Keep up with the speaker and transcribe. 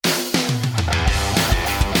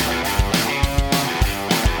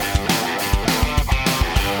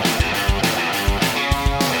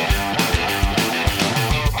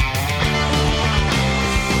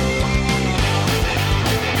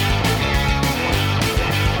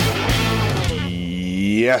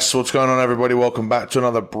Yes, what's going on, everybody? Welcome back to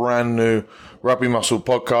another brand new Rugby Muscle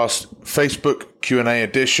podcast, Facebook Q&A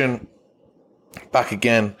edition. Back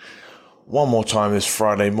again one more time this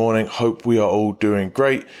Friday morning. Hope we are all doing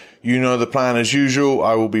great. You know the plan as usual.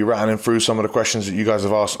 I will be rattling through some of the questions that you guys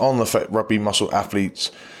have asked on the Rugby Muscle Athletes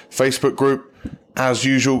Facebook group. As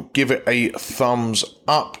usual, give it a thumbs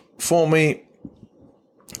up for me.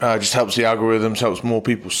 Just helps the algorithms, helps more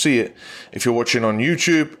people see it. If you're watching on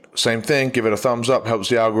YouTube, same thing, give it a thumbs up, helps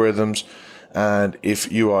the algorithms. And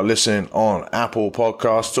if you are listening on Apple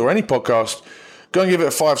Podcasts or any podcast, go and give it a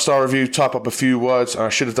 5-star review, type up a few words. I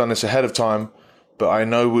should have done this ahead of time, but I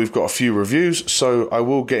know we've got a few reviews, so I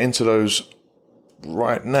will get into those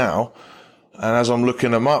right now. And as I'm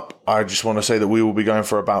looking them up, I just want to say that we will be going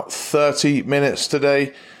for about 30 minutes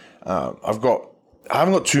today. I haven't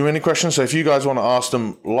got too many questions, so if you guys want to ask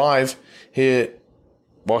them live here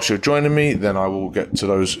whilst you're joining me, then I will get to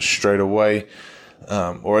those straight away,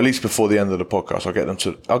 or at least before the end of the podcast.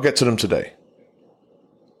 I'll get to them today.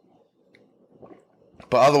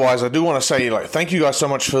 But otherwise, I do want to say, thank you guys so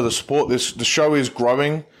much for the support. The show is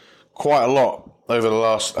growing quite a lot over the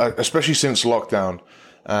last, especially since lockdown,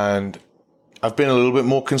 and I've been a little bit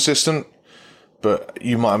more consistent. But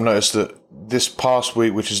you might have noticed that this past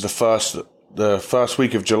week, which is the first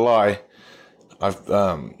week of July, I've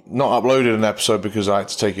not uploaded an episode because I had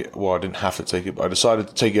to take it. Well, I didn't have to take it, but I decided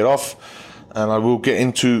to take it off, and I will get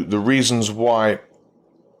into the reasons why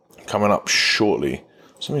coming up shortly.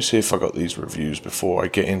 So let me see if I got these reviews before I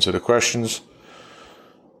get into the questions.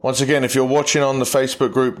 Once again, if you're watching on the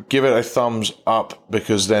Facebook group, give it a thumbs up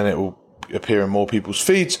because then it will appear in more people's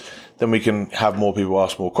feeds. Then we can have more people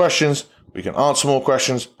ask more questions. We can answer more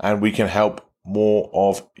questions, and we can help more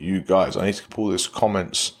of you guys. I need to pull this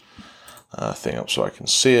comments thing up so I can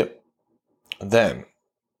see it. And then,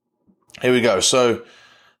 here we go. So,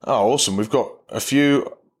 awesome. We've got a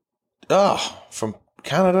few from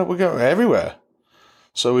Canada. We're going everywhere.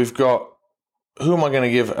 So we've got, who am I going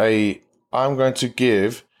to give I'm going to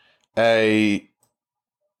give a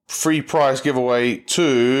free prize giveaway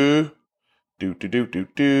to, we'll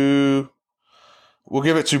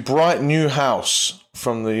give it to Bright Newhouse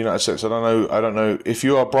from the United States. I don't know if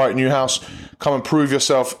you are Bright Newhouse, come and prove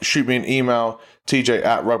yourself. Shoot me an email,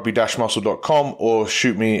 tj@rugby-muscle.com, or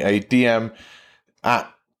shoot me a DM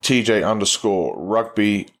at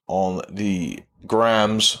tj_rugby on the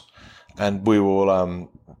grams, and we will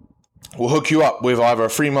we'll hook you up with either a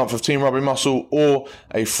free month of Team Rugby Muscle or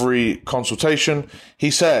a free consultation.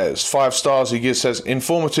 He says 5 stars. He says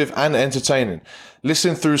informative and entertaining.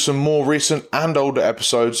 Listen through some more recent and older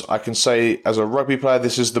episodes. I can say as a rugby player,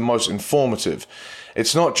 this is the most informative.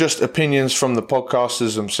 It's not just opinions from the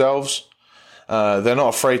podcasters themselves. They're not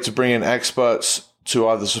afraid to bring in experts to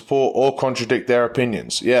either support or contradict their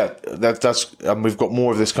opinions. Yeah, that's we've got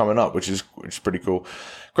more of this coming up, which is pretty cool.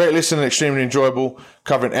 Great listening, extremely enjoyable,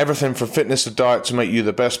 covering everything from fitness to diet to make you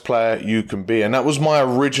the best player you can be. And that was my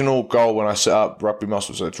original goal when I set up Rugby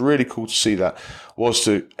Muscle. So it's really cool to see that, was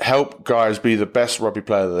to help guys be the best rugby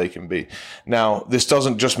player that they can be. Now, this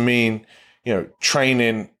doesn't just mean,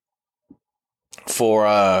 training for,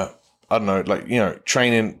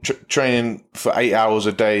 training for 8 hours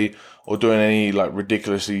a day or doing any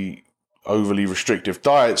ridiculously overly restrictive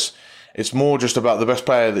diets. It's more just about the best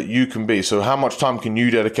player that you can be. So how much time can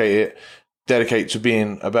you dedicate to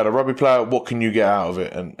being a better rugby player? What can you get out of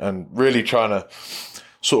it? And really trying to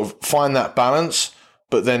sort of find that balance.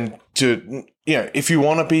 But then if you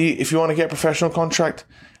want to get a professional contract,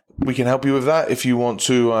 we can help you with that. If you want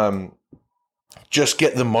to just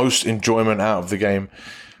get the most enjoyment out of the game,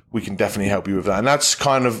 we can definitely help you with that. And that's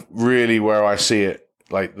kind of really where I see it,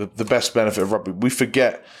 the best benefit of rugby. We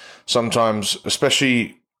forget sometimes,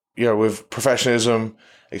 especially with professionalism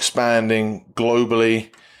expanding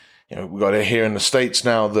globally, we got it here in the States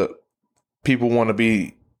now that people want to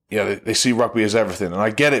be, they see rugby as everything. And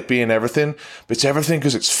I get it being everything, but it's everything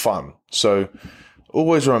because it's fun. So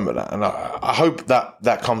always remember that. And I hope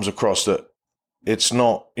that comes across, that it's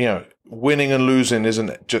not, winning and losing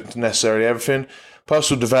isn't just necessarily everything.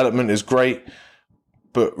 Personal development is great,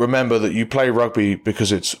 but remember that you play rugby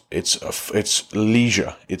because it's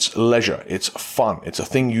leisure, it's leisure, it's fun, it's a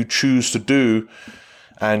thing you choose to do,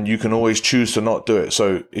 and you can always choose to not do it.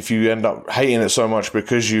 So if you end up hating it so much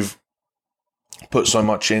because you've put so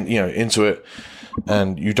much into it,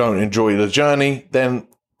 and you don't enjoy the journey, then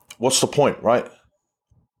what's the point, right?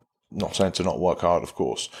 Not saying to not work hard, of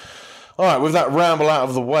course. All right, with that ramble out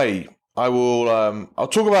of the way, I'll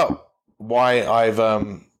talk about why I've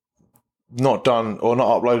not done or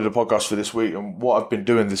not uploaded a podcast for this week and what I've been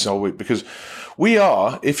doing this whole week, because we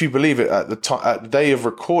are, if you believe it, at the day of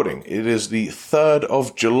recording, it is the 3rd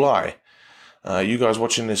of July. You guys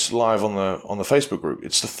watching this live on the Facebook group,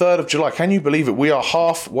 it's the 3rd of July. Can you believe it? We are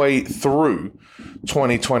halfway through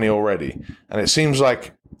 2020 already, and it seems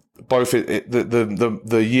like both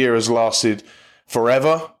the year has lasted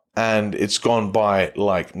forever and it's gone by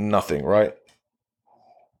like nothing, right?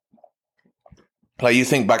 Like, you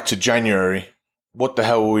think back to January, what the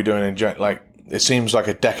hell were we doing in January? Like, it seems like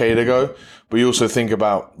a decade ago, but you also think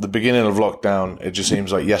about the beginning of lockdown, it just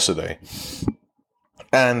seems like yesterday.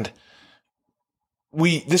 And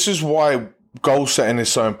this is why goal setting is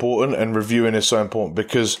so important and reviewing is so important,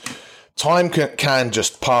 because time can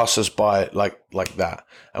just pass us by like that.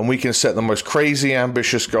 And we can set the most crazy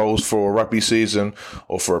ambitious goals for a rugby season,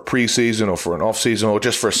 or for a pre-season, or for an off-season, or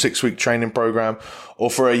just for a 6-week training program, or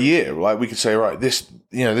for a year. Like, we could say, right, this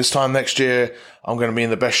time next year, I'm going to be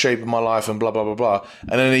in the best shape of my life, and blah, blah, blah, blah.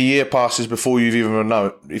 And then a year passes before you even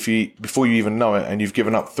know it, and you've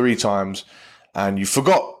given up 3 times, and you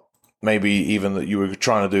forgot maybe even that you were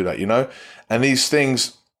trying to do that, And these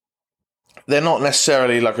things, they're not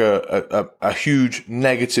necessarily like a huge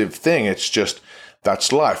negative thing. It's just,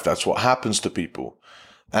 that's life. That's what happens to people.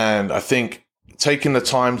 And I think taking the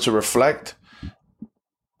time to reflect,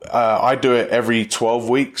 I do it every 12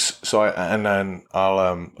 weeks. So I end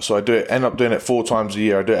up doing it 4 times a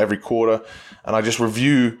year. I do it every quarter, and I just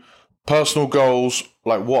review personal goals,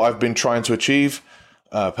 like what I've been trying to achieve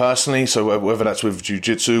personally. So whether that's with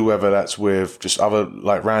jiu-jitsu, whether that's with just other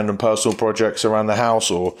like random personal projects around the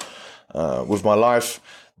house, or with my life.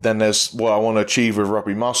 Then there's what I want to achieve with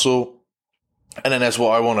Rugby Muscle. And then there's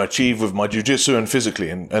what I want to achieve with my jiu-jitsu and physically.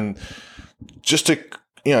 And just to,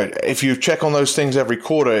 if you check on those things every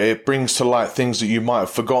quarter, it brings to light things that you might have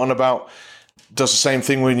forgotten about. Does the same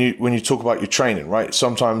thing when you talk about your training, right?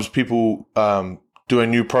 Sometimes people do a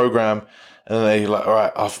new program and then they're like, all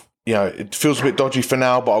right, it feels a bit dodgy for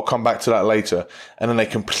now, but I'll come back to that later. And then they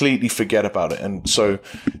completely forget about it. And so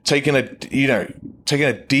taking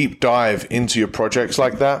a deep dive into your projects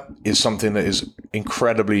like that is something that is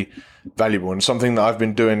incredibly valuable. And something that I've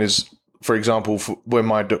been doing is, for example,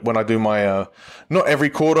 when I do my, not every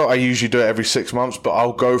quarter, I usually do it every 6 months, but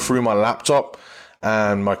I'll go through my laptop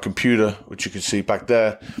and my computer, which you can see back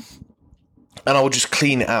there, and I will just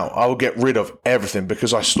clean it out. I will get rid of everything,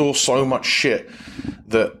 because I store so much shit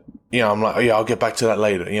that, I'm like, I'll get back to that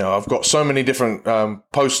later. I've got so many different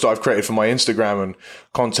posts that I've created for my Instagram and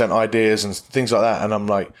content ideas and things like that. And I'm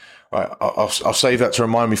like, right, I'll save that to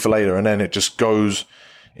remind me for later. And then it just goes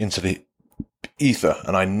into the ether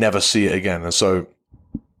and I never see it again. And so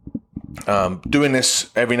doing this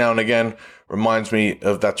every now and again reminds me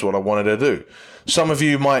of that's what I wanted to do. Some of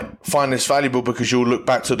you might find this valuable because you'll look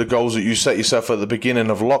back to the goals that you set yourself at the beginning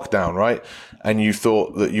of lockdown, right? And you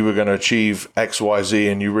thought that you were going to achieve X, Y, Z,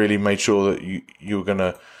 and you really made sure that you were going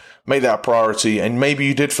to make that a priority. And maybe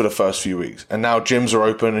you did for the first few weeks. And now gyms are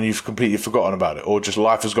open and you've completely forgotten about it. Or just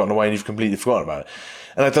life has gotten away and you've completely forgotten about it.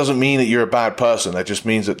 And that doesn't mean that you're a bad person. That just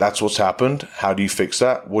means that that's what's happened. How do you fix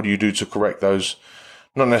that? What do you do to correct those,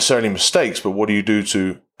 not necessarily mistakes, but what do you do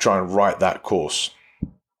to try and right that course?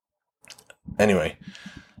 Anyway,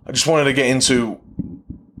 I just wanted to get into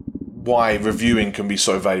why reviewing can be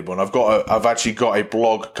so valuable. And I've actually got a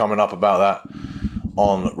blog coming up about that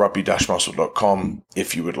on rugby-muscle.com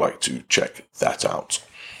if you would like to check that out.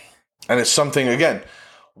 And it's something, again,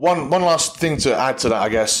 one last thing to add to that, I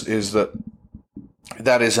guess, is that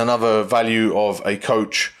is another value of a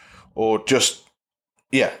coach, or just,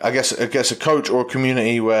 I guess a coach or a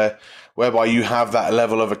community whereby you have that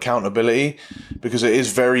level of accountability, because it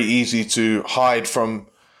is very easy to hide from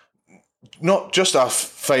not just our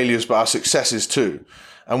failures, but our successes too.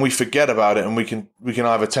 And we forget about it, and we can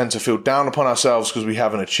either tend to feel down upon ourselves because we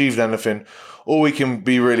haven't achieved anything, or we can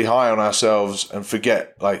be really high on ourselves and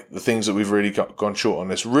forget like the things that we've really gone short on.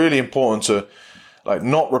 It's really important to like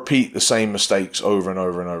not repeat the same mistakes over and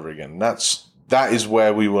over and over again. That is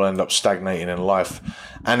where we will end up stagnating in life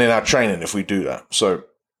and in our training if we do that. So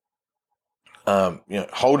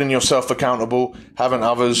holding yourself accountable, having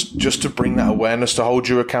others just to bring that awareness to hold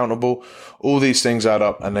you accountable, all these things add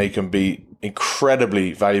up and they can be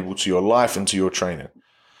incredibly valuable to your life and to your training.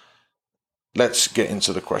 Let's get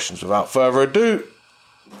into the questions without further ado.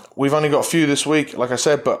 We've only got a few this week, like I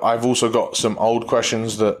said, but I've also got some old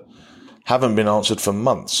questions that haven't been answered for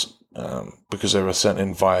months because they were sent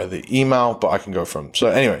in via the email, but I can go from. So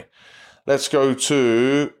anyway, let's go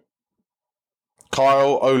to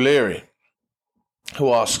Kyle O'Leary,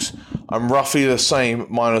 who asks, I'm roughly the same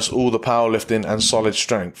minus all the powerlifting and solid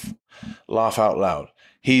strength. Laugh out loud.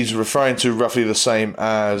 he's referring to roughly the same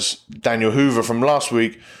as Daniel Hoover from last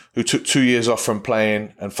week, who took 2 years off from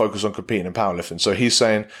playing and focused on competing in powerlifting. So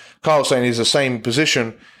Carl's saying he's the same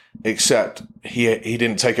position, except he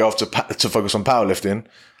didn't take it off to focus on powerlifting.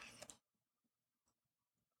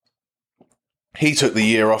 He took the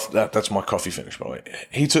year off. That's my coffee finish, by the way.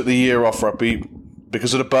 He took the year off rugby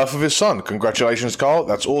because of the birth of his son. Congratulations, Carl.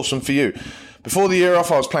 That's awesome for you. Before the year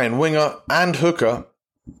off, I was playing winger and hooker.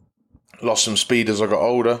 Lost some speed as I got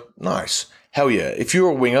older. Nice. Hell yeah. If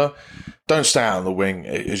you're a winger, don't stay out on the wing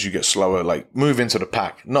as you get slower. Like, move into the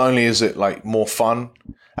pack. Not only is it like more fun,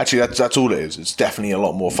 actually that's all it is. It's definitely a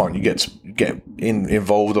lot more fun. You get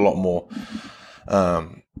involved a lot more.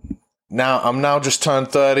 Now I'm just turned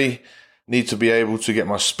 30. Need to be able to get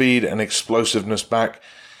my speed and explosiveness back.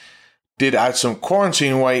 Did add some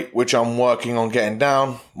quarantine weight, which I'm working on getting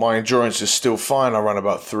down. My endurance is still fine. I run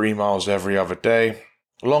about 3 miles every other day.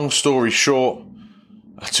 Long story short,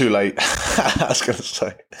 too late. I was going to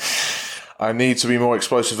say, I need to be more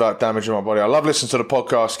explosive without damaging my body. I love listening to the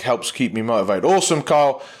podcast. Helps keep me motivated. Awesome,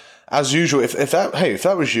 Carl. As usual, if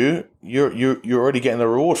that was you, you're already getting the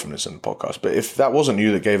reward from this in the podcast. But if that wasn't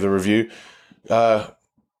you that gave the review,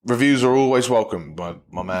 reviews are always welcome,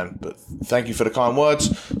 my man. But thank you for the kind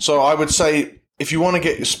words. So I would say, if you want to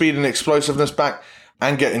get your speed and explosiveness back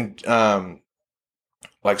and getting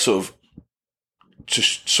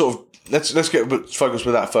let's get a bit focused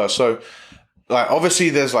with that first. So, like, obviously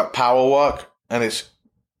there's like power work, and it's,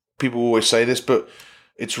 people always say this, but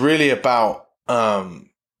it's really about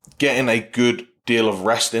getting a good deal of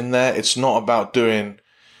rest in there. It's not about doing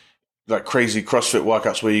like crazy CrossFit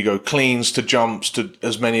workouts where you go cleans to jumps to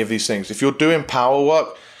as many of these things. If you're doing power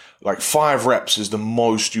work, like 5 reps is the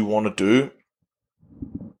most you want to do.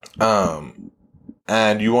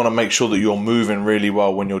 And you want to make sure that you're moving really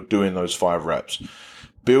well when you're doing those 5 reps.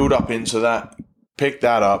 Build up into that, pick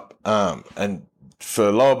that up. And for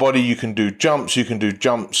lower body, you can do jumps, you can do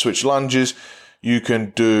jump switch lunges, you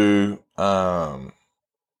can do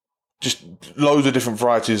just loads of different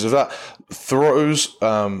varieties of that. Throws,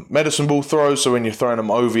 medicine ball throws, so when you're throwing them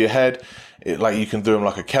over your head, like you can do them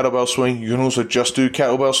like a kettlebell swing. You can also just do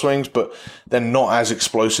kettlebell swings, but they're not as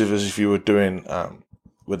explosive as if you were doing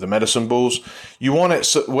with the medicine balls. You want it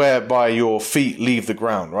whereby your feet leave the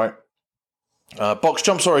ground, right? Box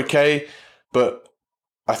jumps are okay, but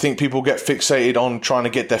I think people get fixated on trying to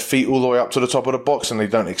get their feet all the way up to the top of the box and they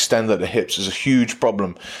don't extend at the hips. Is a huge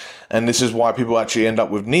problem. And this is why people actually end up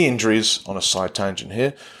with knee injuries. On a side tangent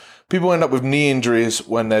here, people end up with knee injuries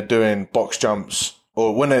when they're doing box jumps,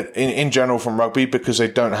 or when they're in general from rugby, because they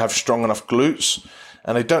don't have strong enough glutes.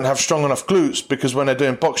 And they don't have strong enough glutes because when they're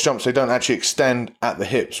doing box jumps, they don't actually extend at the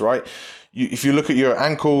hips, right? If you look at your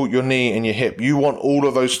ankle, your knee, and your hip, you want all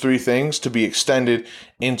of those 3 things to be extended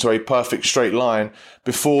into a perfect straight line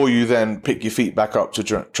before you then pick your feet back up to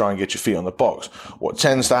try and get your feet on the box. What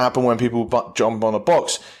tends to happen when people jump on a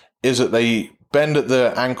box is that they bend at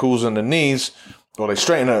the ankles and the knees, or they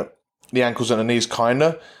straighten at the ankles and the knees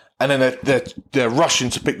kinda, and then they're rushing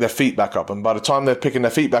to pick their feet back up. And by the time they're picking their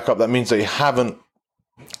feet back up, that means they haven't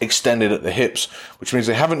extended at the hips, which means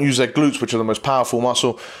they haven't used their glutes, which are the most powerful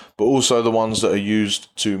muscle, but also the ones that are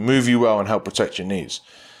used to move you well and help protect your knees.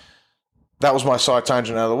 That was my side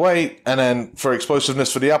tangent out of the way. And then for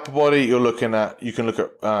explosiveness for the upper body, you can look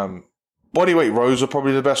at body weight rows are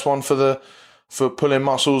probably the best one for pulling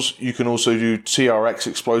muscles. You can also do TRX,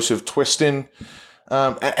 explosive twisting.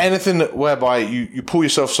 Anything whereby you pull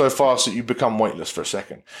yourself so fast that you become weightless for a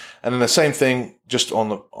second. And then the same thing just on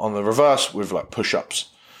the reverse with like push-ups.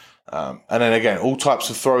 And then again, all types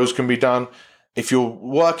of throws can be done. If you're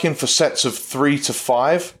working for sets of 3 to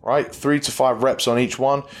 5, right? 3 to 5 reps on each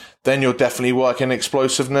one, then you're definitely working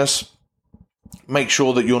explosiveness. Make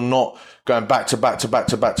sure that you're not going back to back to back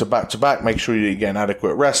to back to back to back. Make sure you get an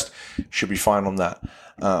adequate rest. Should be fine on that.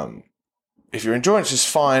 If your endurance is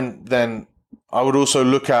fine, then I would also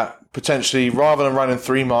look at potentially, rather than running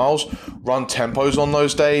 3 miles, run tempos on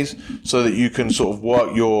those days so that you can sort of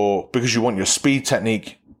work because you want your speed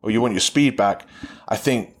technique, or you want your speed back. I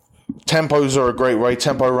think tempos are a great way.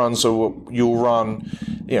 Tempo runs, so you'll run,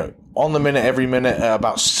 on the minute, every minute at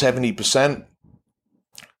about 70%.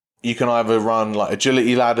 You can either run like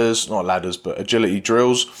agility agility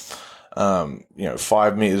drills,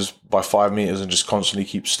 5 meters by 5 meters, and just constantly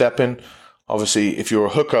keep stepping. Obviously, if you're a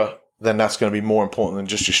hooker, then that's going to be more important than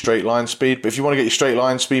just your straight line speed. But if you want to get your straight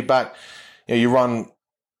line speed back, you run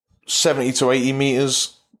 70 to 80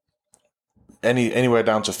 meters, anywhere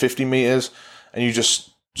down to 50 meters, and you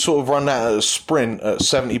just sort of run that at a sprint at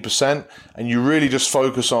 70%, and you really just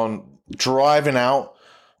focus on driving out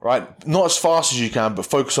right? Not as fast as you can, but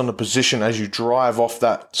focus on the position as you drive off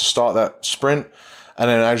that to start that sprint. And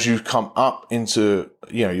then as you come up into,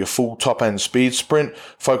 your full top end speed sprint,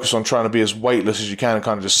 focus on trying to be as weightless as you can and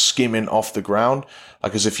kind of just skimming off the ground,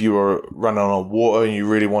 like as if you were running on water and you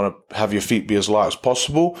really want to have your feet be as light as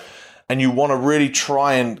possible. And you want to really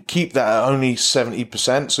try and keep that at only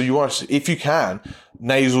 70%. So you want to, if you can,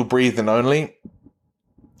 nasal breathing only.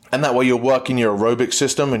 And that way you're working your aerobic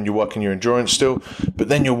system and you're working your endurance still, but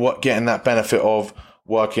then you're getting that benefit of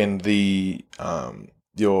working the,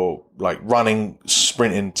 your like running,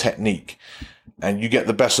 sprinting technique, and you get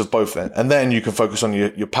the best of both then. And then you can focus on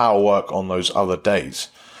your power work on those other days.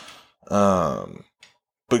 But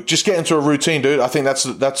just get into a routine, dude. I think that's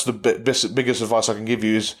the biggest advice I can give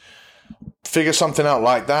you is figure something out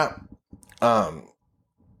like that.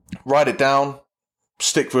 Write it down.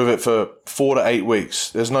 Stick with it for 4 to 8 weeks.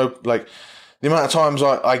 There's no, like, the amount of times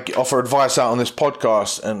I offer advice out on this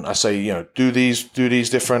podcast and I say, do these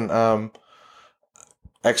different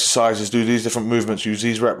exercises, do these different movements, use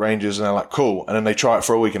these rep ranges, and they're like, cool. And then they try it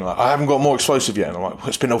for a week and they're like, I haven't got more explosive yet. And I'm like, well,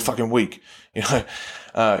 it's been a fucking week.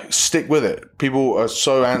 Stick with it. People are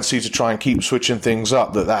so antsy to try and keep switching things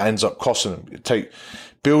up that ends up costing them.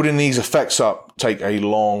 Building these effects up take a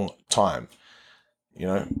long time.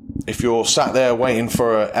 If you're sat there waiting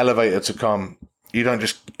for an elevator to come, you don't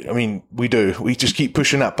we do. We just keep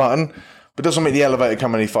pushing that button, but it doesn't make the elevator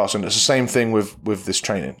come any faster. And it's the same thing with this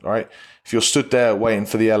training, right? If you're stood there waiting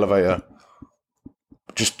for the elevator,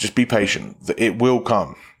 just be patient. It will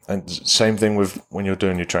come. And same thing with when you're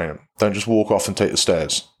doing your training. Don't just walk off and take the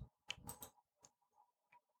stairs.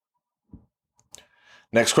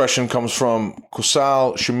 Next question comes from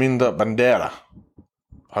Kusal Shuminda Bandera.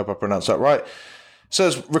 Hope I pronounced that right.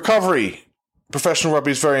 Says, recovery. Professional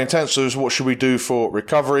rugby is very intense, so what should we do for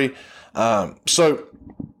recovery? So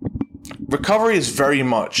recovery is very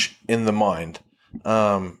much in the mind.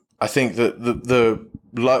 I think that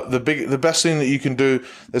the best thing that you can do,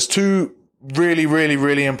 there's two really, really,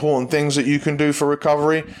 really important things that you can do for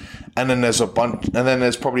recovery, and then there's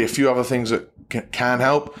probably a few other things that can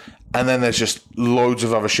help, and then there's just loads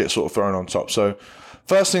of other shit sort of thrown on top. So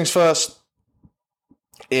first things first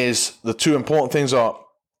is the two important things are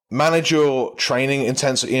manage your training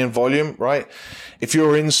intensity and volume, right? If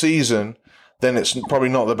you're in season, then it's probably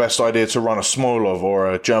not the best idea to run a Smolov or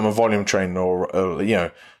a German volume train or,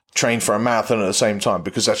 train for a marathon at the same time,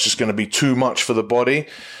 because that's just going to be too much for the body.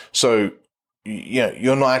 So,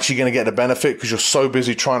 you're not actually going to get the benefit because you're so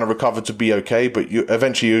busy trying to recover to be okay, but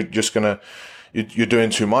eventually you're just you're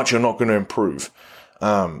doing too much. You're not going to improve.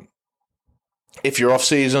 If you're off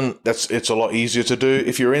season, it's a lot easier to do.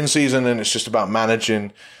 If you're in season, then it's just about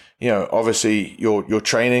managing, obviously your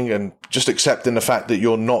training and just accepting the fact that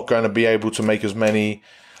you're not going to be able to make as many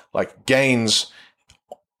like gains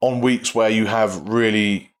on weeks where you have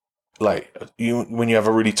really when you have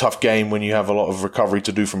a really tough game, when you have a lot of recovery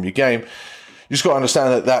to do from your game. You just got to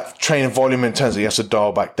understand that training volume intensity has to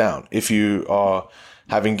dial back down. If you are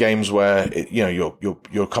having games where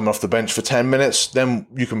you're coming off the bench for 10 minutes, then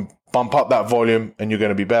you can bump up that volume and you're going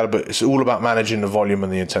to be better. But it's all about managing the volume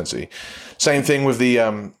and the intensity. Same thing with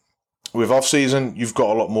the with off season. You've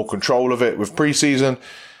got a lot more control of it. With preseason,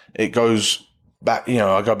 it goes back.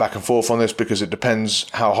 I go back and forth on this because it depends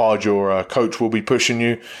how hard your coach will be pushing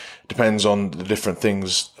you. Depends on the different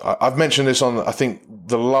things. I've mentioned this on, I think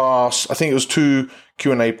it was 2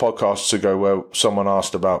 Q&A podcasts ago where someone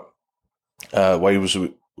asked about what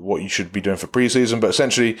you should be doing for preseason. But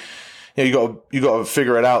essentially, you got to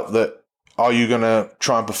figure it out that are you going to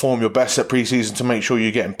try and perform your best at preseason to make sure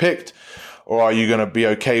you're getting picked, or are you going to be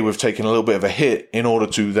okay with taking a little bit of a hit in order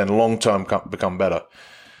to then long term become better?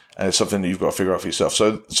 And it's something that you've got to figure out for yourself.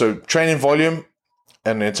 So training volume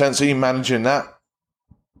and intensity, managing that.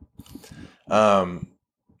 And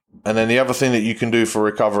then the other thing that you can do for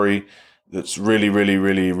recovery that's really, really,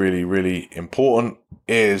 really, really, really important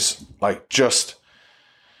is just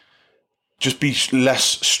be less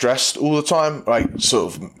stressed all the time. Like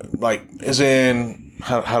sort of like as in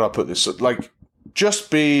how do I put this? Like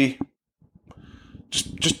just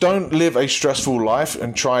don't live a stressful life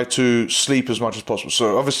and try to sleep as much as possible.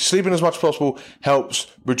 So obviously sleeping as much as possible helps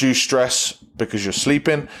reduce stress because you're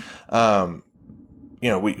sleeping.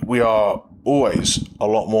 We are always a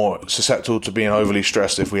lot more susceptible to being overly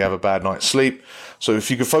stressed if we have a bad night's sleep. So if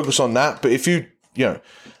you can focus on that, but if you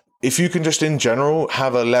can just in general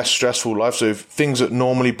have a less stressful life, so if things that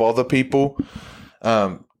normally bother people,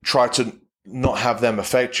 try to not have them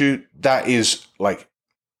affect you, that is like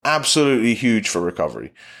absolutely huge for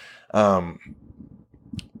recovery.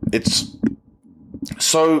 It's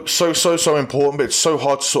so important, but it's so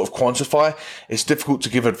hard to sort of quantify. It's difficult to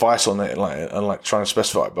give advice on it, and trying to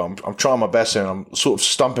specify it. But I'm trying my best here, and I'm sort of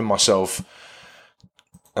stumping myself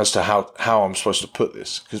as to how I'm supposed to put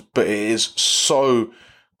this. But it is so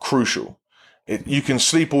crucial. You can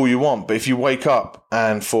sleep all you want, but if you wake up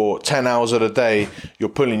and for 10 hours of the day you're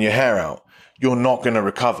pulling your hair out, you're not going to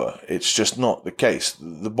recover. It's just not the case.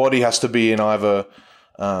 The body has to be in either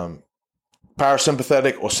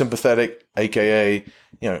parasympathetic or sympathetic, aka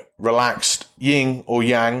relaxed, yin or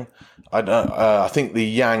yang. I think the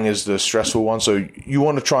yang is the stressful one, so you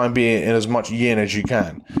want to try and be in as much yin as you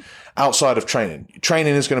can outside of training.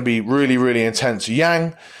 Training is going to be really, really intense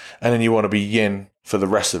yang, and then you want to be yin for the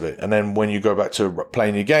rest of it. And then when you go back to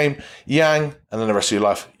playing your game, yang, and then the rest of your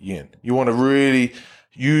life, yin. You want to really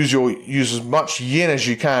use as much yin as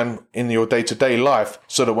you can in your day-to-day life,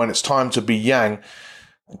 so that when it's time to be yang,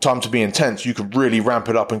 time to be intense, you can really ramp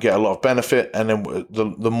it up and get a lot of benefit. And then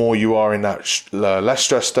the more you are in that less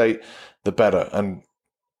stress state, the better. And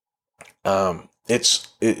it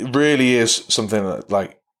really is something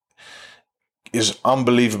that is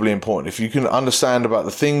unbelievably important. If you can understand about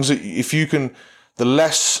the things that, the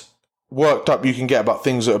less worked up you can get about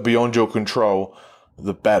things that are beyond your control,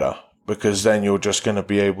 the better, because then you're just going to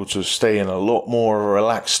be able to stay in a lot more of a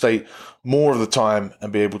relaxed state more of the time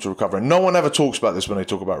and be able to recover. And no one ever talks about this when they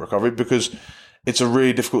talk about recovery, because it's a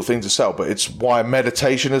really difficult thing to sell. But it's why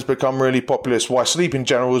meditation has become really popular. It's why sleep in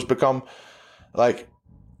general has become like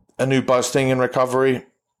a new buzz thing in recovery.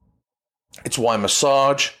 It's why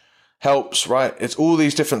massage helps, right? It's all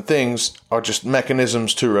these different things are just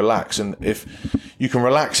mechanisms to relax. And if you can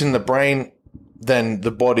relax in the brain, then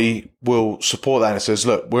the body will support that. And it says,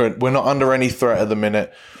 look, we're not under any threat at the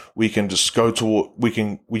minute. We can just we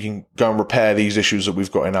can go and repair these issues that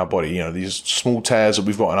we've got in our body. These small tears that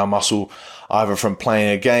we've got in our muscle, either from playing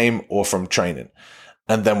a game or from training.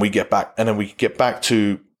 And then we get back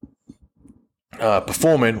to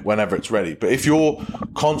performing whenever it's ready. But if you're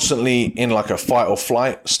constantly in like a fight or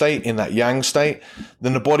flight state, in that yang state,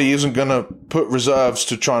 then the body isn't going to put reserves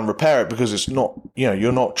to try and repair it, because it's not,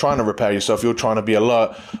 you're not trying to repair yourself. You're trying to be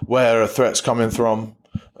alert where a threat's coming from,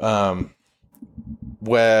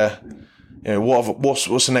 what's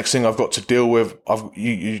the next thing I've got to deal with.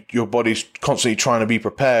 Your body's constantly trying to be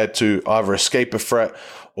prepared to either escape a threat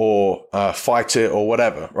or fight it or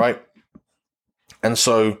whatever, right? And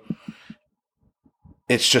so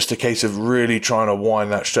it's just a case of really trying to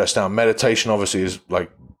wind that stress down. Meditation obviously is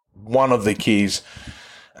like one of the keys,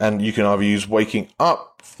 and you can either use waking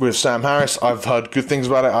up with Sam Harris. I've heard good things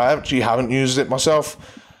about it. I actually haven't used it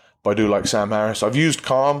myself, but I do like Sam Harris. I've used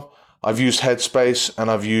Calm, I've used Headspace,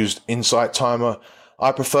 and I've used Insight Timer.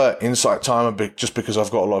 I prefer Insight Timer just because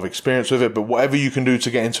I've got a lot of experience with it, but whatever you can do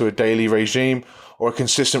to get into a daily regime or a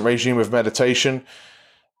consistent regime with meditation,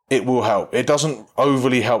 it will help. It doesn't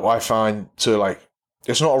overly help, I find,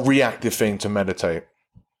 it's not a reactive thing to meditate.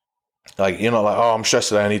 You're not like, oh, I'm stressed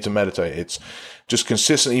today, I need to meditate. It's just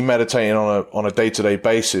consistently meditating on a day-to-day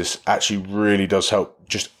basis actually really does help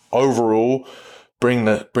just overall bring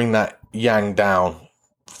that yang down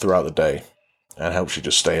throughout the day, and helps you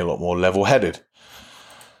just stay a lot more level-headed.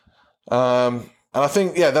 And I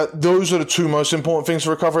think, those are the two most important things for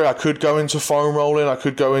recovery. I could go into foam rolling. I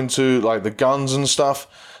could go into the guns and stuff.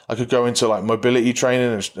 I could go into mobility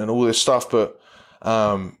training and all this stuff, but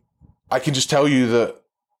I can just tell you that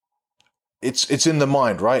it's in the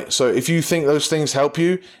mind, right? So if you think those things help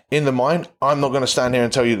you in the mind, I'm not going to stand here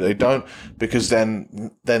and tell you that they don't, because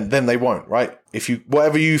then they won't, right?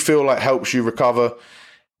 Whatever you feel like helps you recover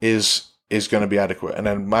is going to be adequate. And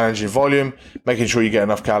then managing volume, making sure you get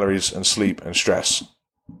enough calories and sleep and stress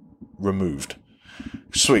removed.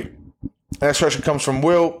 Sweet. Next question comes from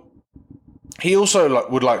Will. He also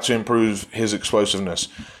would like to improve his explosiveness.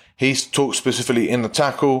 He talks specifically in the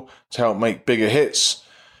tackle to help make bigger hits.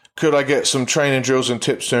 Could I get some training drills and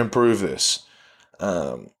tips to improve this?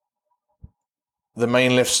 The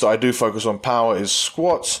main lifts that I do focus on power is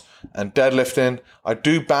squats and deadlifting. I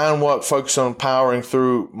do band work focusing on powering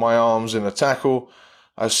through my arms in the tackle.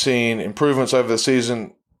 I've seen improvements over the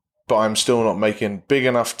season, but I'm still not making big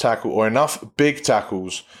enough tackle or enough big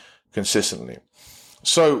tackles consistently.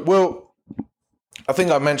 So, Will, I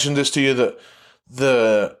think I mentioned this to you, that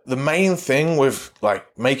the main thing with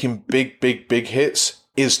making big hits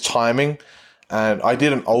is timing. And I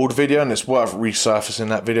did an old video, and it's worth resurfacing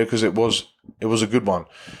that video because it was a good one.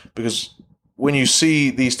 Because when you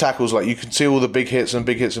see these tackles, you can see all the big hits and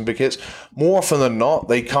big hits and big hits. More often than not,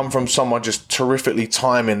 they come from someone just terrifically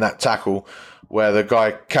timing that tackle, where the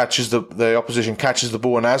guy the opposition catches the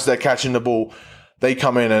ball, and as they're catching the ball, they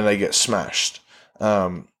come in and they get smashed.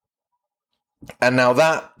 And now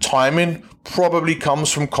that timing probably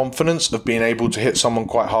comes from confidence of being able to hit someone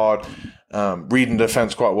quite hard, reading the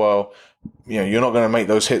defense quite well. You're not going to make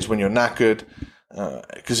those hits when you're knackered,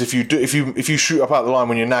 because if you shoot up out the line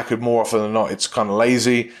when you're knackered, more often than not, it's kind of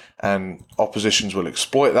lazy, and oppositions will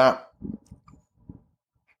exploit that.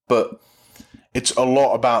 But it's a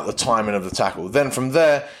lot about the timing of the tackle. Then from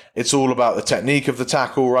there, it's all about the technique of the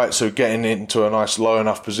tackle, right? So getting into a nice low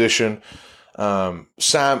enough position. Sam,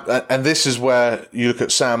 and this is where you look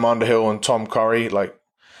at Sam Underhill and Tom Curry, like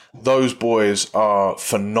those boys are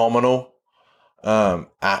phenomenal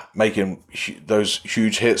at making those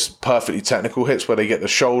huge hits, perfectly technical hits where they get the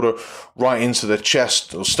shoulder right into the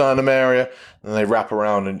chest or sternum area, and they wrap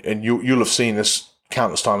around. And you'll have seen this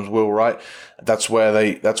countless times, Will, right? That's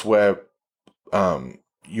where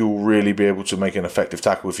you'll really be able to make an effective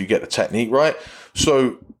tackle if you get the technique right.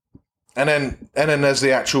 So, and then there's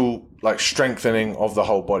the actual like strengthening of the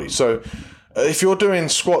whole body. So, if you're doing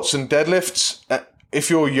squats and deadlifts, if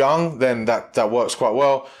you're young, then that works quite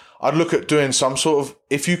well. I'd look at doing some sort of,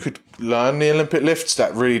 if you could learn the Olympic lifts,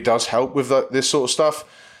 that really does help with this sort of stuff.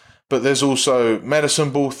 But there's also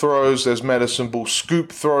medicine ball throws. There's medicine ball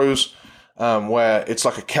scoop throws, where it's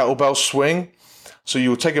like a kettlebell swing. So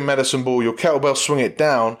you'll take a medicine ball, you'll kettlebell swing it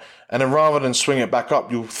down, and then rather than swing it back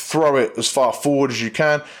up, you'll throw it as far forward as you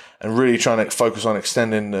can and really trying to focus on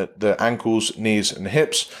extending the ankles, knees, and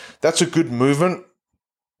hips. That's a good movement,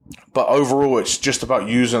 but overall, it's just about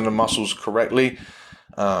using the muscles correctly.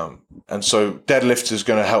 And so deadlift is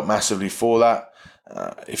going to help massively for that.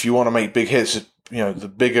 If you want to make big hits,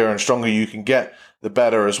 the bigger and stronger you can get, the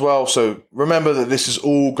better as well. So remember that this is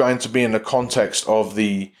all going to be in the context of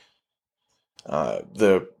the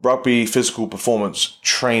rugby physical performance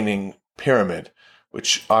training pyramid,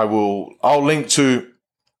 which I'll link to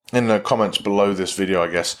in the comments below this video, I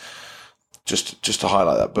guess, just to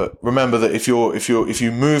highlight that. But remember that if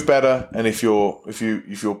you move better and if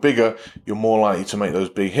you're bigger, you're more likely to make those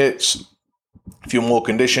big hits. If you're more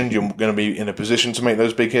conditioned, you're going to be in a position to make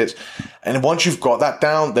those big hits. And once you've got that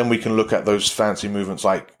down, then we can look at those fancy movements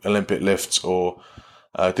like Olympic lifts or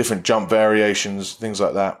different jump variations, things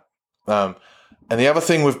like that. And the other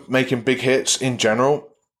thing with making big hits in general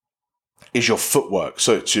is your footwork.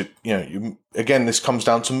 So it's again, this comes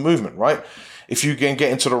down to movement, right? If you can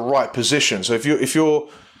get into the right position. So if you're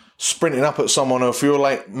sprinting up at someone, or if you're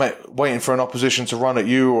like waiting for an opposition to run at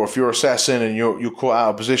you, or if you're assessing and you're caught out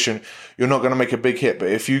of position, you're not going to make a big hit. But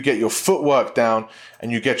if you get your footwork down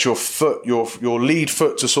and you get your lead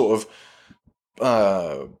foot to sort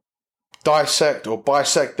of dissect or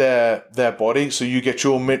bisect their body, so you get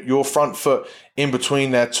your front foot in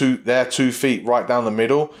between their two feet right down the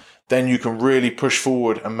middle, then you can really push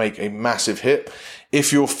forward and make a massive hit.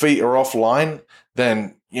 If your feet are offline,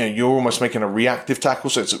 then you're almost making a reactive tackle.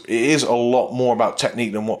 So it is a lot more about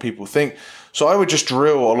technique than what people think. So I would just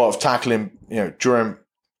drill a lot of tackling, during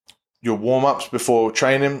your warm-ups before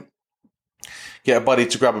training. Get a buddy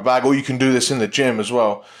to grab a bag, or you can do this in the gym as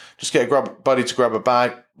well. Just get a buddy to grab a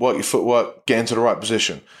bag, work your footwork, get into the right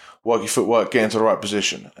position. Work your footwork, get into the right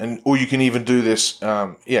position. Or you can even do this,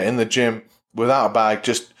 in the gym without a bag,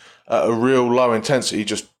 just at a real low intensity.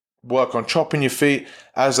 Just work on chopping your feet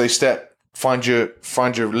as they step. Find your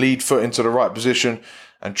lead foot into the right position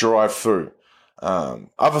and drive through.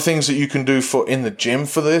 Other things that you can do in the gym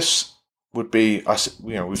for this would be,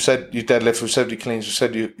 we've said your deadlift, we've said your cleans, we've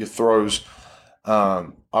said your throws. I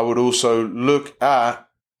would also look at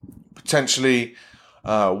potentially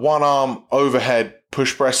one arm overhead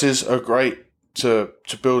push presses are great to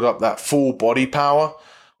build up that full body power,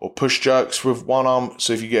 or push jerks with one arm.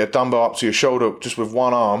 So if you get a dumbbell up to your shoulder just with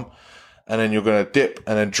one arm, and then you're going to dip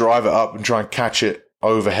and then drive it up and try and catch it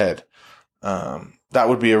overhead. That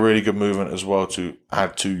would be a really good movement as well to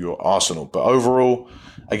add to your arsenal. But overall,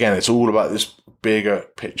 again, it's all about this bigger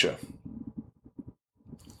picture.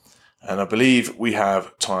 And I believe we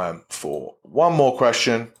have time for one more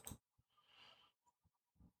question.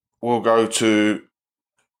 We'll go to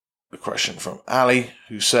the question from Ali,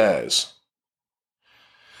 who says,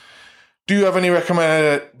 Do you have any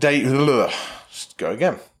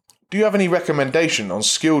recommendation on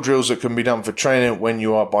skill drills that can be done for training when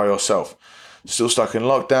you are by yourself? Still stuck in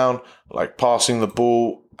lockdown, like passing the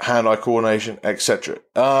ball, hand-eye coordination, etc.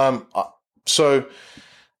 So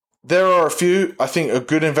there are a few. I think a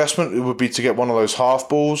good investment would be to get one of those half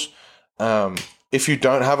balls. If you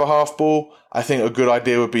don't have a half ball, I think a good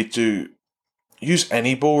idea would be to use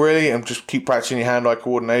any ball really and just keep practicing your hand-eye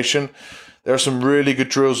coordination. There are some really good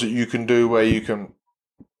drills that you can do where you can,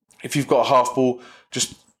 if you've got a half ball,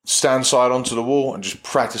 just stand side onto the wall and just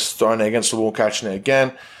practice throwing it against the wall, catching it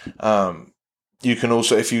again. You can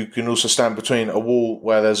also stand between a wall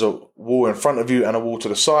where there's a wall in front of you and a wall to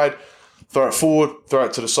the side, throw it forward, throw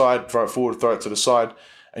it to the side, throw it forward, throw it to the side.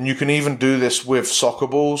 And you can even do this with soccer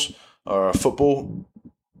balls or football,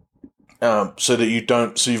 so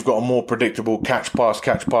you've got a more predictable catch,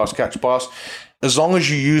 pass. As long as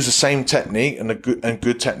you use the same technique and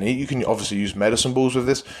good technique, you can obviously use medicine balls with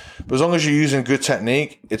this, but as long as you're using good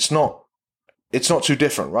technique, it's not too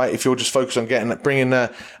different, right? If you're just focused on bringing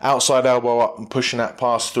the outside elbow up and pushing that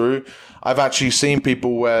pass through. I've actually seen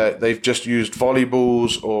people where they've just used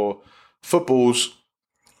volleyballs or footballs,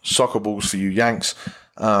 soccer balls for you Yanks,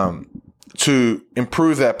 to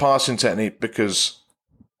improve their passing technique, because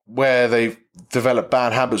where they've developed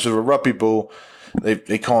bad habits with a rugby ball,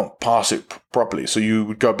 they can't pass it properly. So you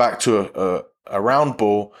would go back to a round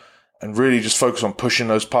ball and really just focus on pushing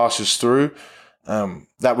those passes through.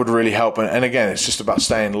 That would really help. And again, it's just about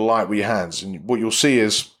staying light with your hands. And what you'll see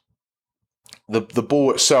is the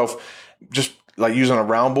ball itself, just like using a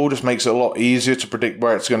round ball, just makes it a lot easier to predict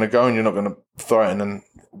where it's going to go, and you're not going to throw it and then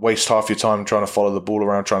waste half your time trying to follow the ball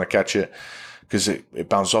around, trying to catch it, because it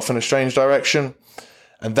bounces off in a strange direction.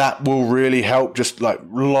 And that will really help just like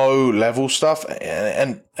low level stuff.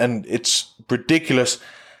 And it's ridiculous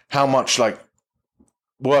how much like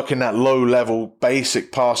working that low level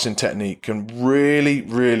basic passing technique can really,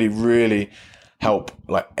 really, really help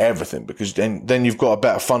like everything, because then you've got a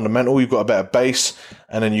better fundamental, you've got a better base,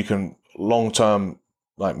 and then you can long term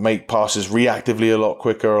like make passes reactively a lot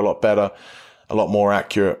quicker, a lot better, a lot more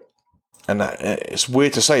accurate. And it's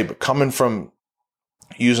weird to say, but coming from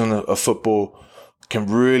using a football can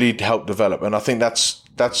really help develop. And I think that's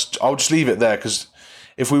I'll just leave it there, because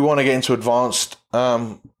if we want to get into advanced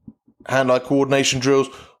hand-eye coordination drills,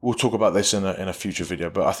 we'll talk about this in a future video.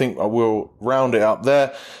 But I think I will round it up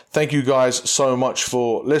there. Thank you guys so much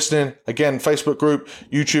for listening. Again, Facebook group,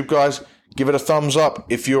 YouTube guys, give it a thumbs up.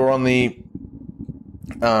 If you're on if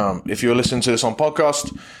you're listening to this on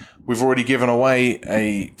podcast, we've already given away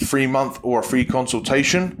a free month or a free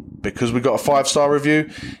consultation because we got a 5-star review.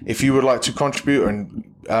 If you would like to contribute and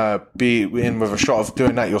be in with a shot of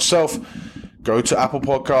doing that yourself, go to Apple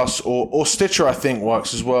Podcasts or Stitcher, I think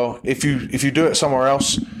works as well. If you do it somewhere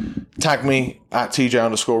else, tag me at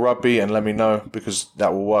TJ_rugby and let me know, because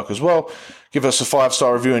that will work as well. Give us a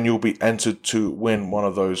 5-star review and you'll be entered to win one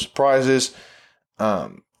of those prizes.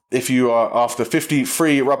 If you are after 50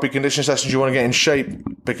 free rugby conditioning sessions, you want to get in shape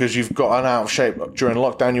because you've gotten out of shape during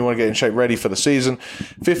lockdown, you want to get in shape ready for the season,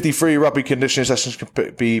 50 free rugby conditioning sessions can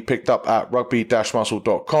be picked up at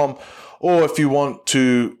rugby-muscle.com. Or if you want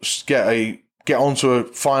to finally get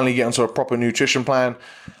onto a proper nutrition plan,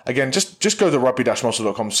 again, just go to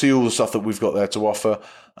rugby-muscle.com, see all the stuff that we've got there to offer.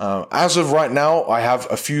 As of right now, I have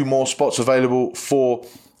a few more spots available for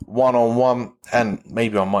one-on-one, and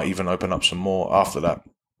maybe I might even open up some more after that.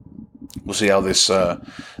 We'll see how this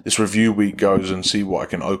review week goes and see what I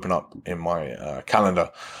can open up in my calendar.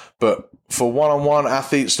 But for one-on-one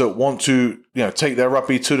athletes that want to, take their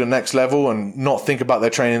rugby to the next level and not think about their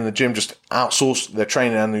training in the gym, just outsource their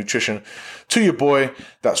training and nutrition to your boy,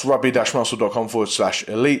 that's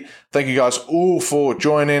rugby-muscle.com/elite. Thank you guys all for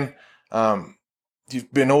joining.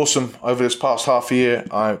 You've been awesome over this past half a year.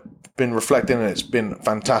 I've been reflecting and it's been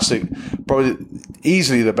fantastic. Probably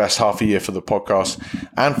easily the best half a year for the podcast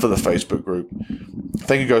and for the Facebook group.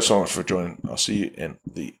 Thank you guys so much for joining. I'll see you in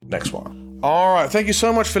the next one. All right. Thank you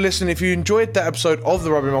so much for listening. If you enjoyed that episode of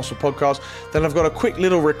the Rugby Muscle podcast, then I've got a quick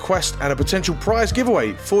little request and a potential prize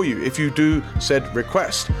giveaway for you if you do said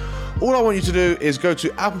request. All I want you to do is go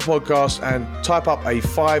to Apple Podcasts and type up a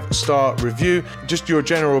 5-star review. Just your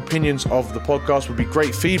general opinions of the podcast would be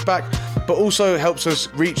great feedback, but also helps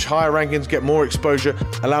us reach higher rankings, get more exposure,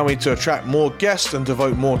 allow me to attract more guests and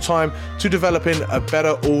devote more time to developing a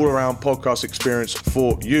better all-around podcast experience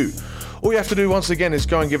for you. All you have to do, once again, is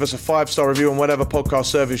go and give us a 5-star review on whatever podcast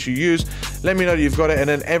service you use. Let me know that you've got it, and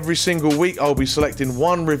then every single week I'll be selecting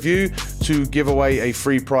one review to give away a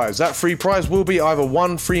free prize. That free prize will be either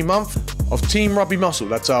 1 free month of Team Rugby Muscle,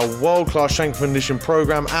 that's our world-class strength condition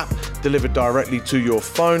program app delivered directly to your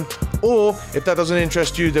phone, or if that doesn't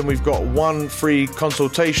interest you, then we've got 1 free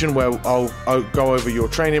consultation where I'll go over your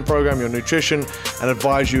training program, your nutrition, and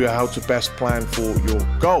advise you how to best plan for your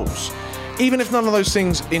goals. Even if none of those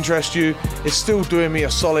things interest you, it's still doing me a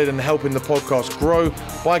solid and helping the podcast grow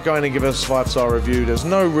by going and giving us a 5-star review. There's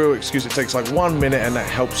no real excuse. It takes like 1 minute and that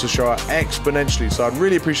helps the show out exponentially. So I'd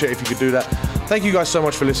really appreciate it if you could do that. Thank you guys so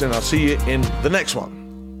much for listening. I'll see you in the next one.